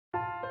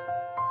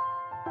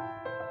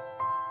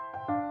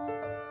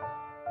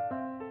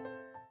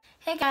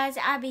Hey guys,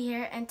 Abby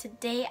here, and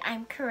today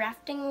I'm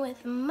crafting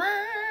with Mom.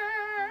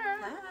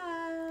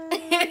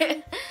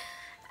 Hi.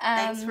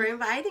 Thanks for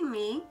inviting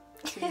me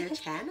to your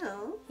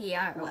channel.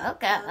 You're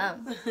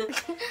welcome.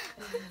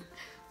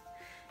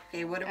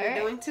 Okay, what are we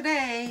doing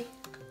today?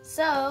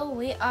 So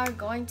we are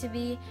going to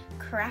be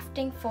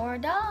crafting for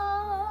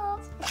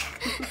dolls.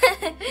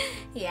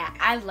 Yeah,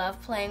 I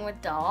love playing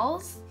with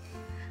dolls.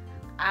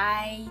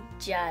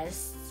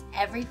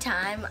 Every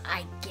time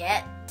I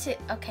get to,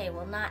 okay,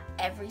 well not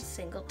every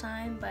single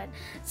time, but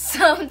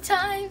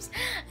sometimes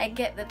I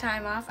get the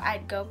time off,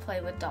 I'd go play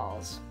with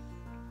dolls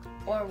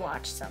or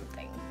watch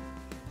something.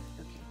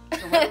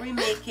 Okay, so what are we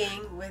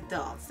making with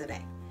dolls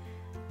today?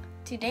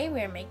 Today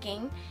we're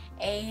making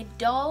a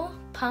Doll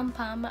Pom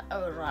Pom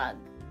Rug.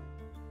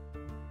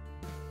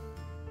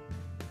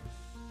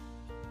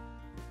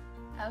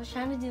 I was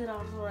trying to do it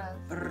on rug.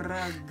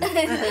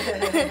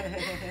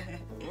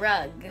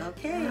 Rug.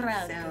 Okay,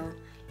 rug. So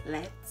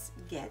let's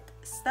get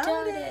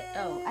started.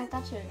 Oh, I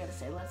thought you were gonna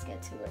say let's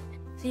get to it.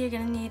 So you're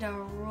gonna need a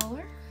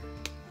ruler,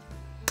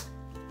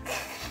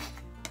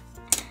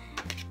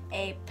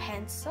 a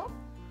pencil,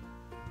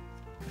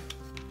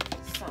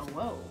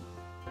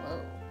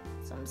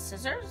 some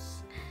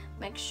scissors.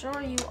 Make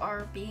sure you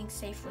are being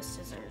safe with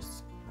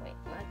scissors. Wait,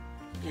 what?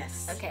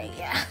 Yes. Okay,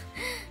 yeah.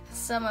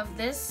 Some of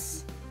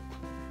this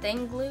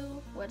thing glue.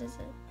 What is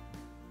it?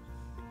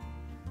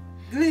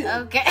 Glue.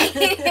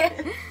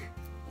 Okay.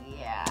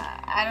 Yeah,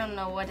 I don't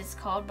know what it's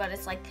called, but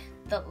it's like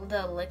the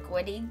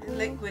liquidy glue.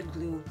 Liquid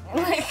glue.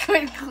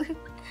 Liquid glue.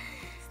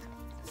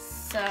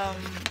 Some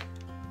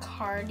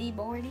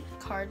cardboard.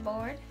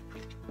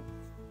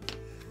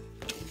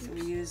 So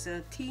we use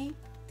a tea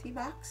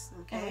box.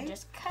 Okay. And we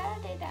just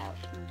cut it out.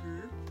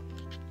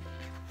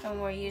 And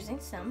we're using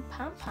some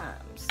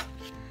pom-poms.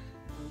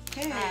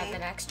 Okay. I have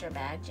an extra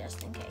bag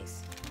just in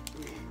case.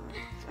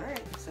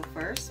 Alright, so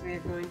first we're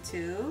going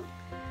to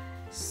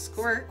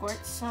squirt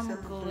some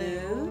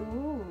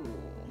glue.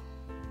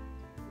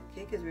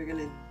 Okay, because we're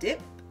going to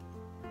dip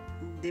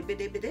the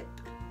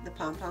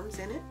pom-poms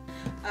in it.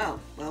 Oh,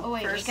 well, oh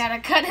wait, first, we gotta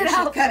cut it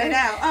out. Cut it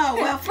out. Oh,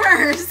 well,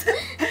 first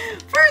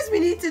we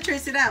need to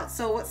trace it out.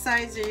 So what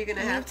size are you going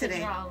to have today?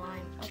 Draw a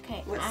line.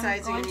 Okay, what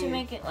size are you going to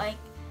make it like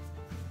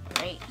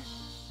right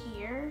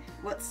here.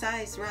 What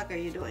size rug are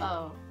you doing?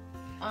 Oh,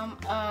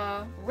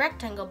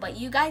 rectangle, but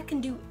you guys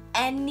can do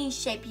any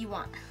shape you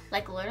want.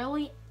 Like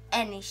literally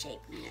any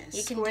shape. Yes.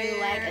 You can do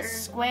like a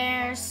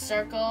square,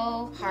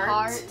 circle,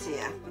 heart.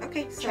 Yeah.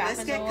 Okay, so trapezoid.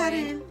 let's get cut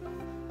in.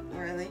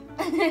 Really?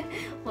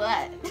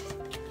 What?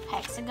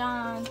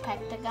 Hexagon,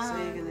 pentagon. So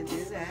you're gonna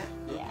do that.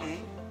 Yeah. Okay.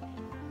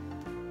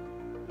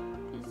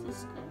 Is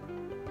this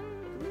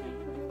good?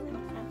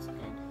 That's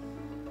good.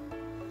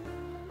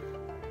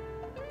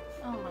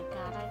 Oh my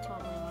god, I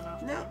totally went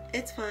off. No,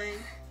 it's fine.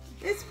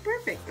 It's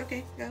perfect.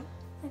 Okay, go.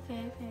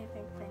 Okay,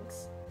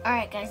 thanks.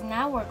 Alright guys,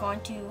 now we're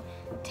going to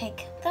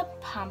take the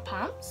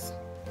pom-poms,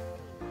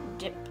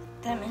 dip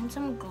them in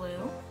some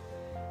glue,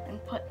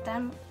 and put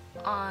them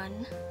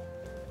on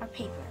our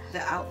paper.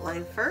 The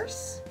outline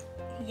first.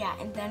 Yeah,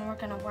 and then we're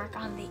gonna work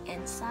on the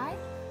inside.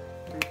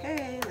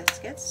 Okay, let's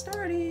get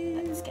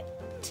started. Let's get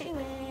to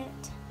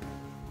it.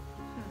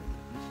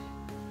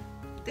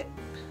 Dip.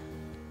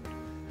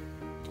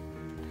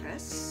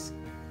 Press.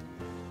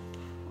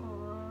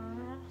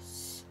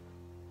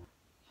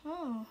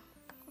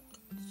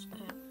 It's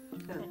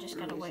good. I just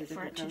gotta wait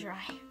for it to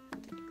dry.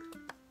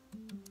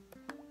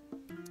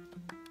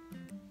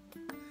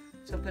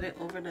 So put it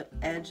over the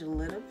edge a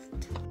little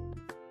bit.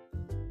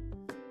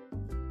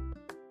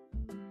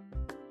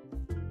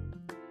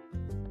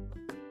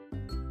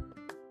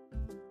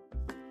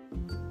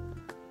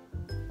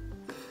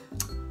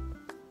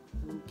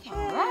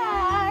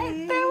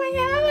 Alright, there we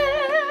have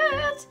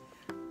it!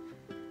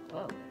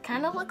 Whoa,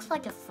 kind of looks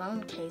like a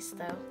phone case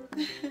though.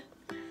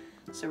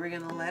 So we're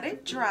gonna let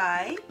it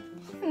dry.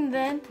 And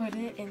then put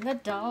it in the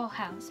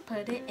dollhouse.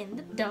 Put it in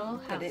the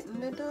dollhouse. Put it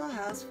in the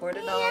dollhouse for the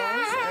dolls.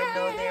 I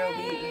know they'll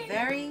be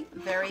very,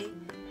 very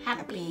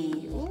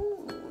happy.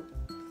 Ooh.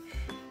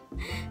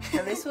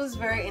 Now this was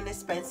very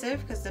inexpensive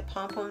because the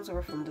pom-poms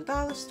were from the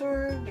dollar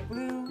store, the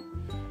glue.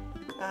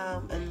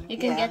 And you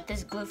can get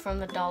this glue from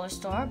the dollar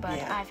store, but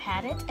yeah. I've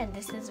had it and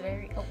this is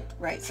very old.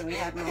 Right, so we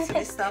have most of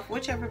this stuff,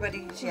 which everybody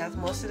usually has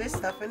most of this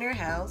stuff in their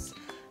house.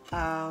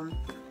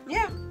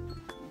 Yeah,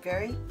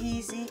 very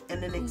easy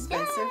and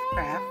inexpensive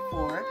craft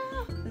for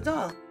the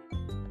doll.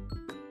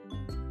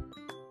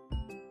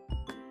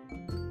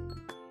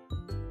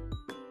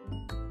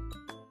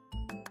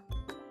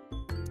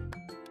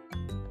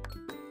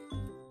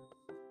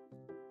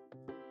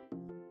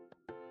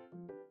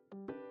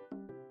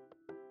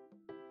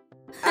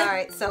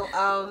 Alright, so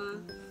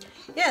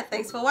yeah,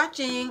 thanks for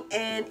watching,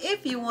 and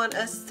if you want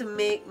us to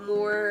make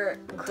more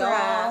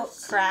doll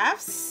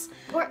crafts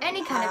or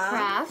any kind of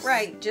crafts,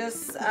 right,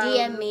 just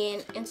DM me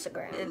on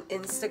Instagram.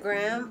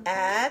 Instagram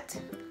at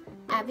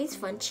Abby's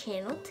Fun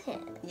Channel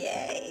 10.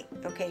 Yay.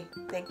 Okay,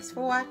 thanks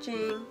for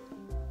watching.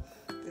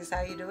 This is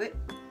how you do it.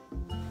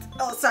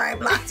 Oh, sorry, I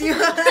blocked you.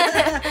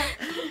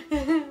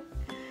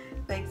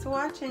 Thanks for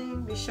for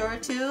watching. Be sure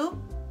to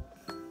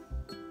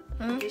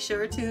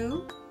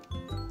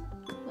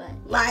What?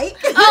 like,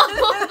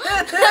 Oh.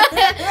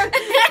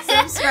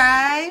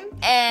 subscribe,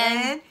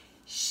 and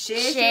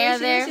share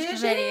this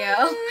video.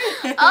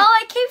 Oh,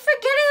 I keep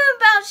forgetting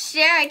about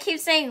share. I keep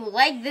saying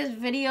like this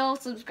video,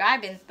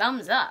 subscribe, and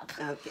thumbs up.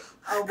 Okay.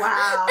 Oh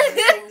wow.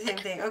 Same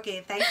thing.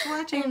 Okay. Thanks for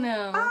watching. I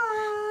know. Bye.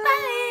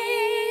 Bye.